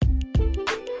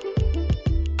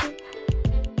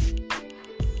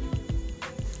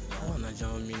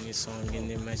me song in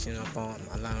the machine upon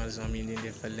allowance on me in the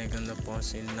feeling on the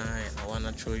passing nine. I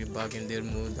wanna throw you back in the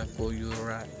mood and call you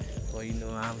right. But you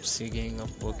know I'm singing a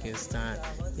Pakistan.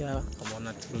 Yeah, I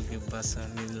wanna throw you back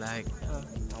on me like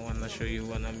I wanna show you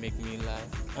wanna make me like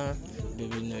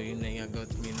baby no you know you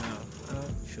got me now.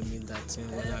 Show me that thing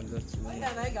what I got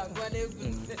to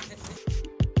me.